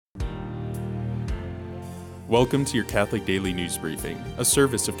Welcome to your Catholic Daily News Briefing, a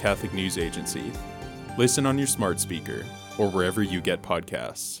service of Catholic News Agency. Listen on your smart speaker or wherever you get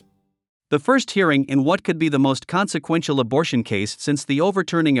podcasts. The first hearing in what could be the most consequential abortion case since the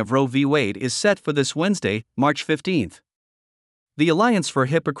overturning of Roe v. Wade is set for this Wednesday, March 15th. The Alliance for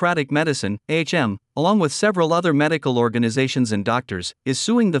Hippocratic Medicine, AHM, along with several other medical organizations and doctors, is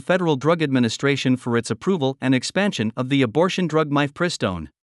suing the Federal Drug Administration for its approval and expansion of the abortion drug mifepristone.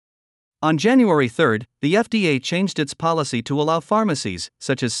 On January 3, the FDA changed its policy to allow pharmacies,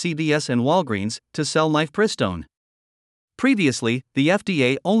 such as CVS and Walgreens, to sell mifepristone. Previously, the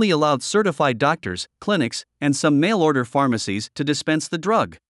FDA only allowed certified doctors, clinics, and some mail-order pharmacies to dispense the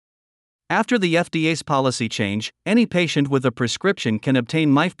drug. After the FDA's policy change, any patient with a prescription can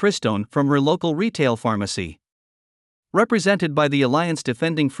obtain mifepristone from her local retail pharmacy. Represented by the Alliance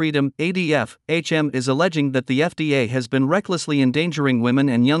Defending Freedom, ADF, AHM is alleging that the FDA has been recklessly endangering women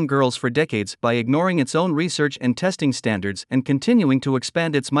and young girls for decades by ignoring its own research and testing standards and continuing to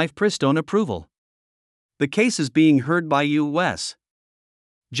expand its mifepristone approval. The case is being heard by U.S.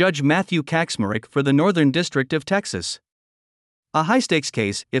 Judge Matthew Kacsmaryk for the Northern District of Texas. A high-stakes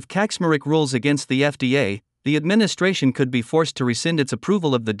case. If Kacsmaryk rules against the FDA, the administration could be forced to rescind its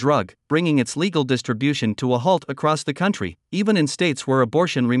approval of the drug, bringing its legal distribution to a halt across the country, even in states where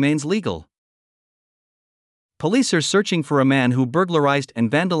abortion remains legal. Police are searching for a man who burglarized and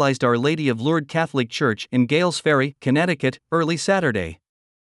vandalized Our Lady of Lourdes Catholic Church in Gales Ferry, Connecticut, early Saturday.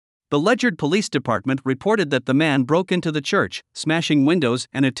 The Ledyard Police Department reported that the man broke into the church, smashing windows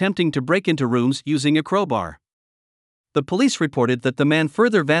and attempting to break into rooms using a crowbar. The police reported that the man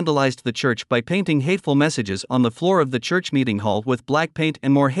further vandalized the church by painting hateful messages on the floor of the church meeting hall with black paint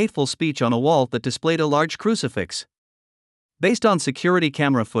and more hateful speech on a wall that displayed a large crucifix. Based on security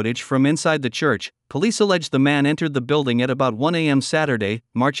camera footage from inside the church, police allege the man entered the building at about 1 a.m. Saturday,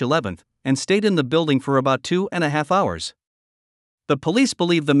 March 11th, and stayed in the building for about 2.5 hours. The police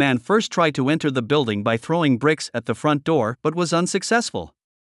believe the man first tried to enter the building by throwing bricks at the front door but was unsuccessful.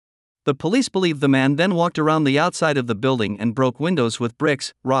 The police believe the man then walked around the outside of the building and broke windows with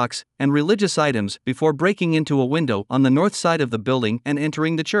bricks, rocks, and religious items before breaking into a window on the north side of the building and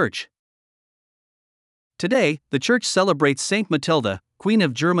entering the church. Today, the church celebrates Saint Matilda, Queen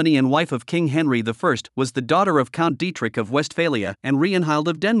of Germany and wife of King Henry I, was the daughter of Count Dietrich of Westphalia and Rienhild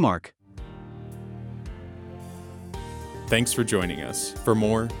of Denmark. Thanks for joining us. For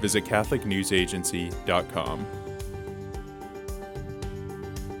more, visit CatholicNewsAgency.com.